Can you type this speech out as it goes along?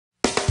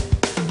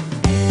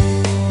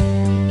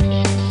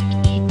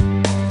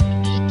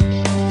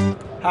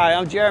Hi,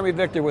 I'm Jeremy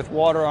Victor with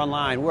Water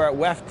Online. We're at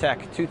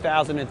Weftec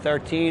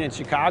 2013 in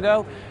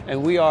Chicago,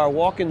 and we are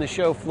walking the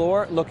show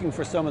floor looking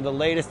for some of the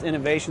latest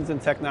innovations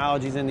and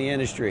technologies in the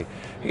industry.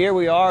 Here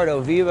we are at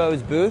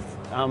Ovivo's booth.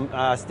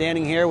 I'm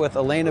standing here with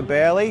Elena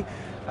Bailey,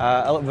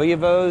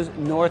 Ovivo's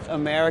North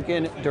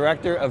American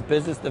Director of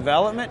Business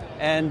Development.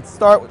 And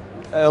start,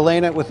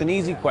 Elena, with an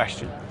easy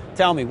question.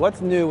 Tell me,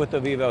 what's new with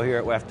Ovivo here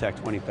at Weftec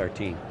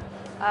 2013?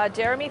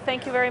 Jeremy,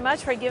 thank you very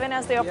much for giving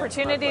us the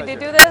opportunity to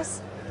do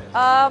this.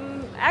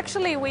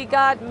 Actually, we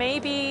got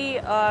maybe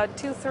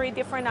 2-3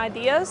 different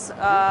ideas.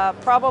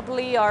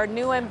 Probably our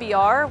new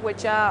MBR,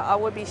 which I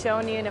will be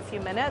showing you in a few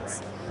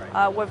minutes.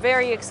 We're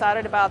very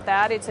excited about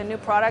that. It's a new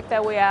product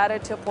that we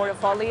added to a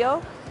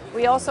portfolio.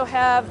 We also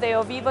have the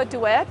OVIVO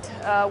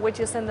Duet, which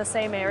is in the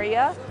same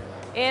area.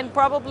 And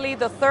probably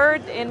the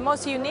third and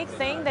most unique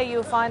thing that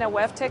you'll find at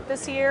Weftec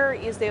this year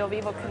is the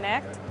OVIVO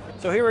CONNECT.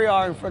 So here we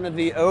are in front of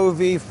the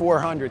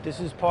OV400. This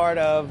is part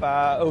of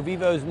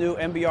Ovivo's new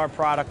MBR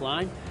product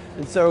line.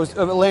 And so,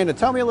 Elena,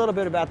 tell me a little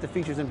bit about the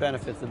features and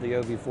benefits of the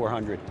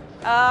OV400.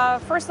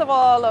 First of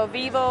all,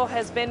 Ovivo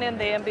has been in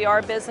the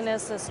MBR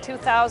business since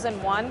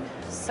 2001.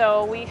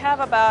 So we have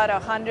about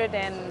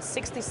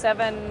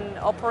 167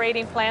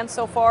 operating plants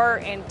so far,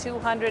 and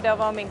 200 of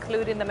them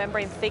including the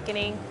membrane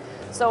thickening.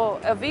 So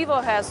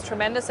Ovivo has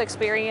tremendous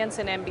experience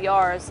in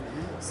MBRs.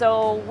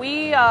 So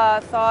we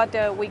thought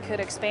we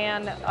could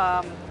expand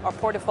our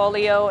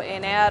portfolio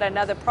and add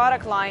another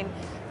product line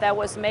that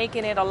was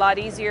making it a lot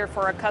easier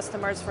for our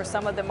customers for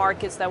some of the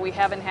markets that we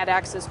haven't had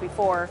access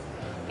before.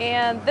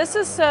 And this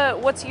is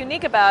what's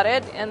unique about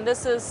it, and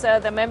this is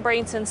the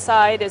membranes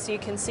inside. As you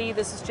can see,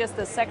 this is just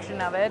a section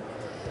of it.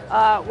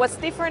 What's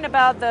different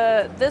about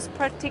this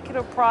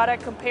particular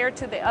product compared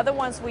to the other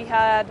ones we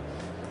had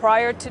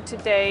prior to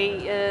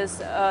today is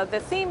the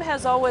theme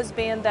has always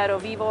been that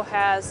Ovivo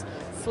has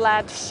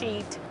flat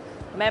sheet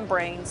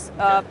membranes,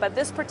 but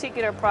this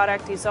particular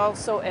product is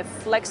also a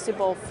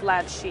flexible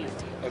flat sheet.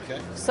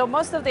 Okay. So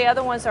most of the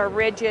other ones are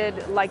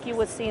rigid, like you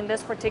would see in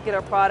this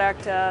particular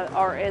product,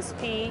 our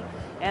SP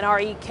and our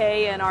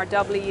EK and our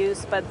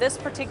Ws, but this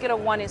particular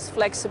one is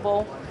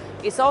flexible.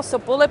 It's also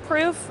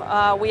bulletproof.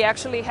 We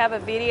actually have a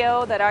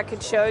video that I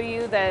could show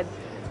you that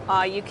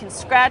you can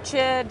scratch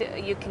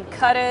it, you can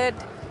cut it,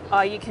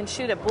 you can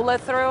shoot a bullet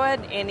through it,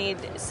 and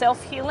it's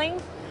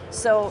self-healing.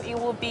 So it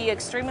will be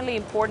extremely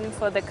important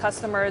for the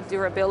customer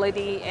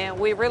durability, and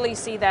we really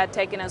see that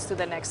taking us to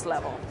the next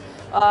level.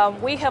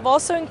 We have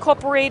also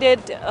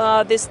incorporated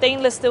the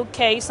stainless steel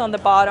case on the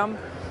bottom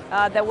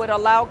that would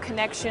allow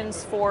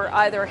connections for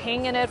either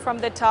hanging it from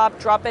the top,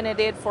 dropping it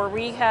in for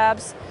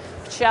rehabs,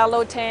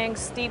 shallow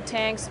tanks, deep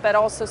tanks, but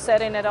also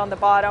setting it on the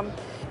bottom.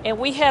 And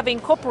we have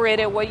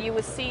incorporated what you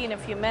will see in a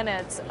few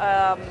minutes,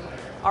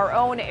 our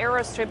own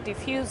Strip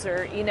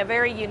Diffuser in a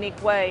very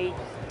unique way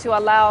to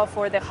allow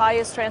for the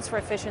highest transfer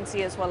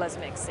efficiency as well as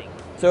mixing.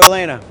 So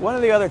Elena, one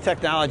of the other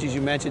technologies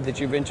you mentioned that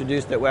you've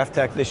introduced at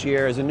Weftec this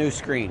year is a new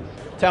screen.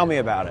 Tell me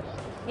about it.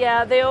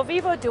 Yeah, the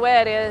OVIVO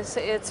Duet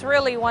it's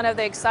really one of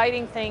the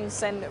exciting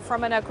things, and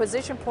from an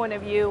acquisition point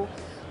of view,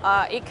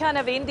 it kind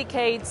of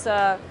indicates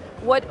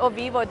what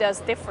Ovivo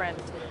does different.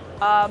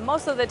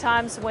 Most of the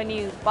times when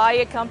you buy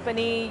a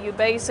company, you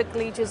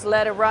basically just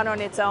let it run on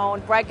its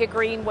own. Bracket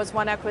Green was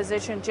one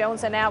acquisition,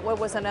 Jones & Atwood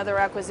was another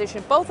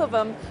acquisition. Both of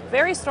them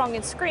very strong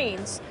in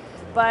screens,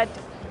 but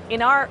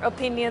in our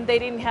opinion, they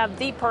didn't have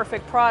the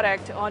perfect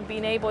product on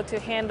being able to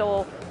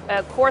handle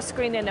a coarse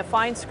screen and a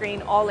fine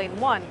screen all in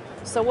one.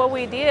 So what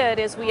we did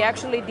is we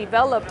actually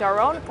developed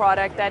our own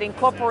product that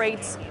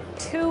incorporates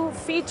two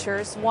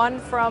features, one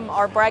from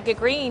our Bracket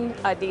Green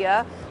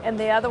idea and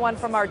the other one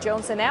from our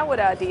Jones & Atwood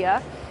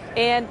idea.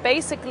 And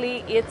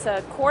basically it's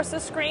a coarser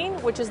screen,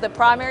 which is the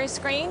primary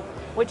screen,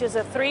 which is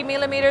a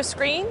 3mm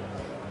screen.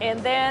 And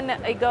then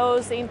it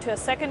goes into a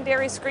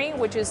secondary screen,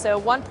 which is a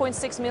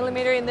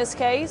 1.6mm in this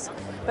case.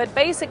 But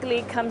basically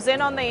it comes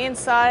in on the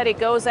inside, it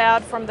goes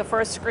out from the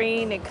first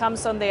screen, it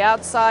comes on the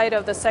outside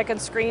of the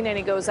second screen, and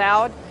it goes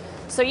out.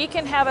 So you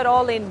can have it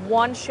all in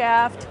one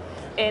shaft,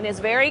 and it's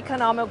very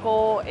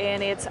economical,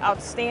 and it's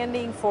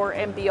outstanding for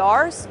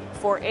MBRs,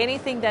 for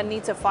anything that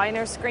needs a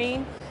finer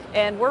screen.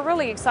 And we're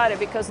really excited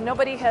because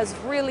nobody has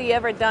really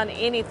ever done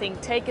anything,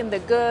 taken the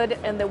good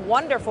and the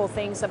wonderful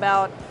things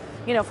about,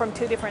 from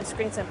two different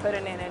screens and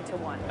putting it into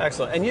one.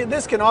 Excellent. And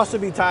this can also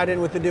be tied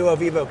in with the new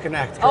OVIVO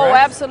CONNECT, correct? Oh,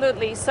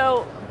 absolutely.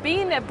 So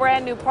being a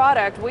brand new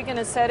product, we're going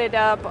to set it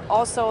up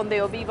also on the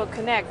OVIVO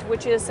CONNECT,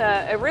 which is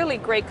a really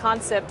great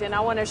concept. And I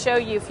want to show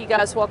you, if you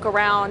guys walk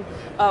around,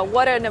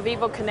 what an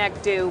OVIVO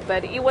CONNECT do.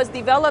 But it was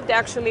developed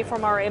actually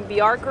from our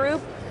MBR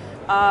group.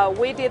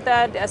 We did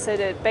that as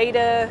a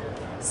beta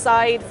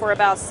site for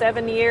about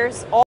 7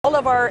 years. All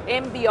of our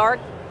MBR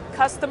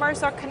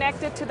customers are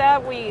connected to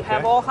that. We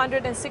have all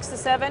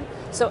 167.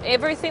 So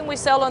everything we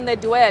sell on the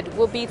Duet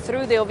will be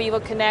through the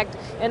OVIVO CONNECT,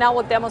 and I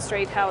will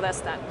demonstrate how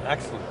that's done.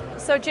 Excellent.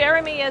 So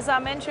Jeremy, as I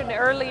mentioned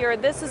earlier,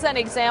 this is an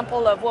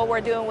example of what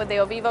we're doing with the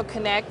OVIVO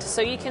CONNECT.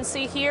 So you can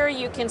see here,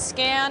 you can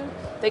scan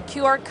the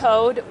QR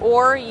code,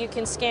 or you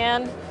can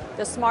scan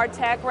the smart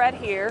tag right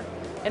here.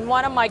 and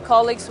one of my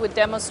colleagues would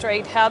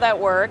demonstrate how that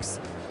works.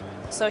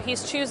 So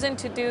he's choosing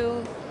to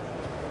do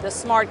the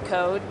smart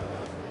code.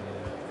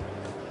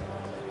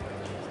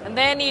 And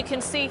then you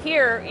can see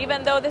here,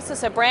 even though this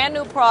is a brand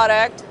new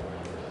product,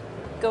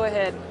 go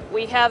ahead,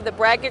 we have the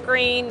bracket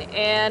green,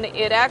 and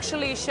it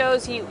actually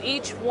shows you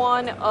each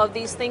one of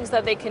these things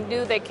that they can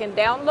do. They can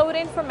download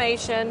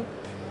information,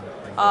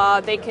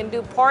 they can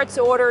do parts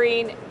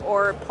ordering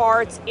or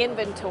parts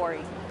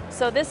inventory.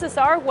 So this is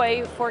our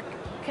way for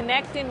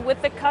connecting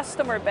with the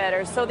customer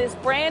better. So this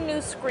brand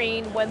new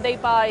screen, when they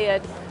buy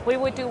it, we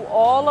would do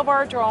all of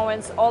our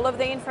drawings, all of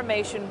the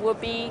information will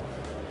be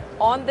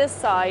on this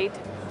site.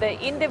 The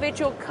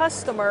individual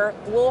customer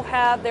will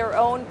have their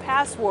own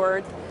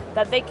password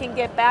that they can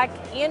get back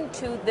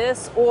into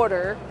this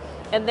order,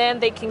 and then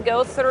they can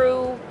go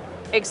through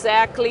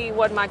exactly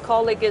what my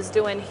colleague is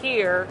doing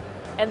here,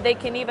 and they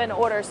can even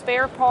order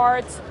spare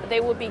parts. They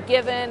will be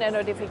given a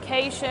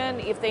notification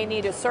if they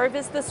need to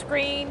service the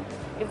screen.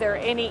 If there are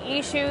any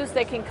issues,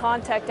 they can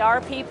contact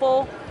our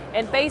people,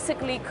 and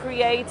basically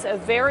creates a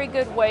very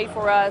good way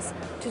for us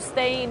to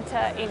stay in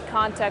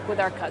contact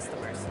with our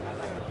customers.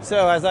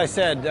 So as I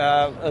said,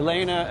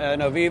 Elena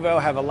and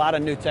Ovivo have a lot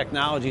of new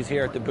technologies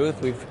here at the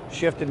booth. We've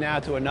shifted now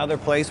to another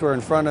place. We're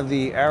in front of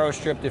the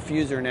Strip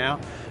Diffuser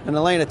now. And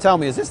Elena, tell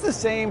me, is this the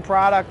same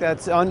product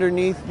that's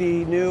underneath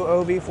the new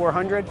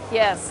OV400?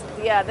 Yes,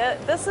 yeah,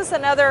 this is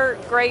another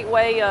great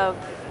way of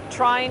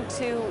trying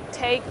to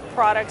take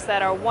products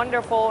that are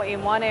wonderful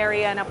in one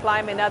area and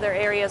apply them in other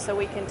areas so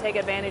we can take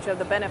advantage of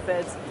the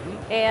benefits.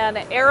 And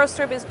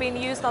AeroStrip is being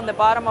used on the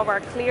bottom of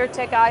our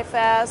ClearTech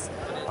iFast,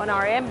 on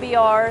our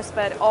MBRs,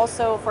 but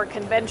also for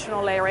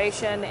conventional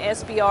aeration,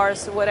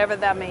 SBRs, whatever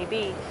that may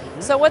be.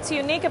 So what's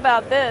unique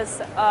about this,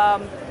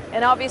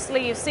 and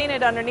obviously you've seen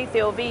it underneath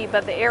the OV,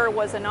 but the air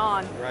wasn't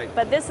on. Right.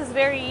 But this is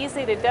very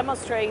easy to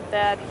demonstrate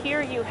that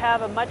here you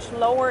have a much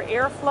lower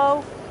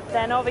airflow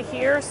than over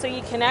here, so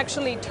you can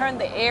actually turn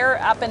the air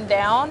up and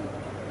down.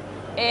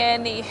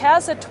 And it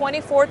has a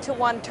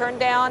 24-to-1 turn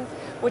down,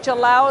 which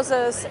allows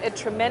us a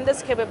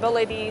tremendous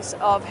capabilities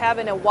of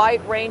having a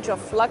wide range of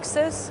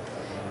fluxes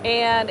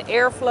and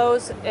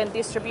airflows and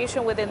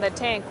distribution within the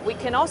tank. We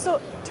can also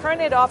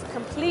turn it off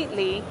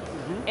completely,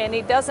 and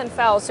it doesn't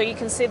foul. So you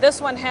can see this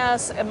one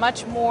has a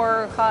much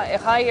more a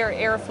higher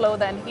airflow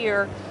than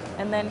here,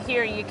 and then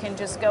here you can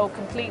just go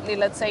completely.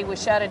 Let's say we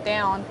shut it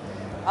down,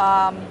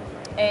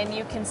 and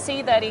you can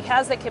see that it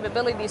has the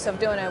capabilities of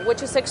doing it,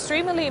 which is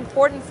extremely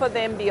important for the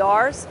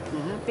MBRs,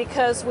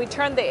 because we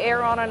turn the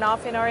air on and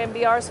off in our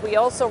MBRs. We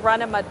also run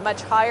them at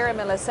much higher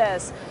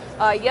MLSS.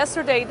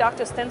 Yesterday,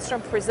 Dr.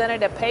 Stenstrom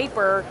presented a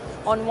paper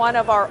on one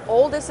of our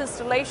oldest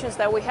installations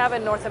that we have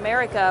in North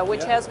America,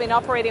 which has been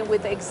operating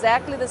with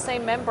exactly the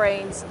same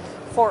membranes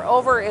for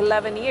over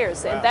 11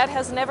 years. And that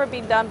has never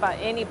been done by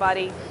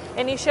anybody.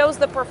 And he shows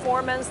the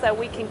performance that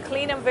we can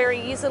clean them very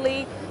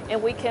easily,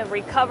 and we can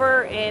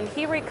recover. And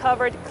he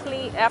recovered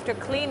after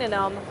cleaning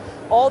them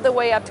all the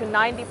way up to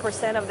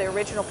 90% of the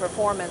original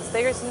performance.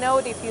 There's no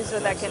diffuser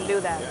that can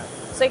do that.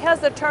 So it has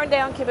the turn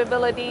down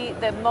capability,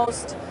 the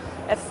most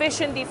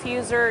efficient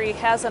diffuser. It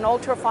has an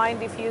ultra fine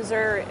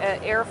diffuser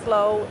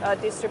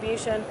airflow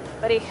distribution,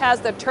 but it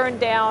has the turn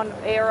down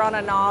air on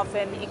and off,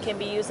 and it can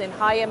be used in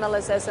high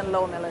MLSS and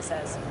low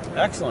MLSS.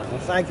 Excellent.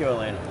 Well, thank you,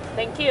 Elena.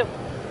 Thank you.